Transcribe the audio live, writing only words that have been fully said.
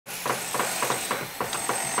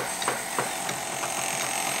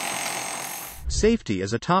Safety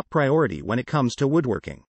is a top priority when it comes to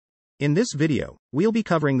woodworking. In this video, we'll be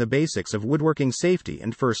covering the basics of woodworking safety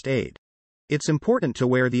and first aid. It's important to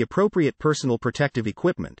wear the appropriate personal protective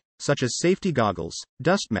equipment, such as safety goggles,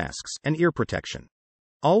 dust masks, and ear protection.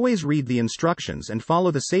 Always read the instructions and follow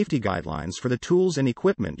the safety guidelines for the tools and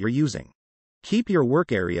equipment you're using. Keep your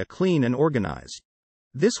work area clean and organized.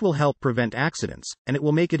 This will help prevent accidents, and it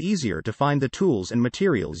will make it easier to find the tools and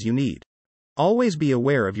materials you need. Always be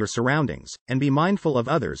aware of your surroundings, and be mindful of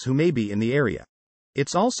others who may be in the area.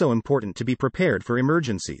 It's also important to be prepared for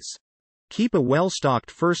emergencies. Keep a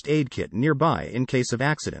well-stocked first aid kit nearby in case of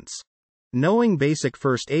accidents. Knowing basic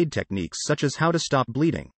first aid techniques such as how to stop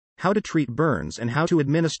bleeding, how to treat burns, and how to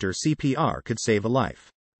administer CPR could save a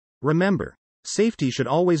life. Remember, safety should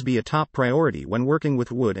always be a top priority when working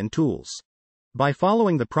with wood and tools. By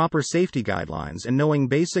following the proper safety guidelines and knowing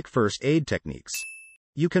basic first aid techniques,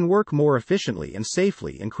 you can work more efficiently and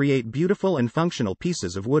safely and create beautiful and functional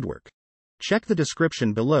pieces of woodwork. Check the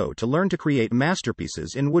description below to learn to create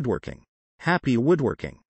masterpieces in woodworking. Happy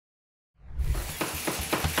woodworking!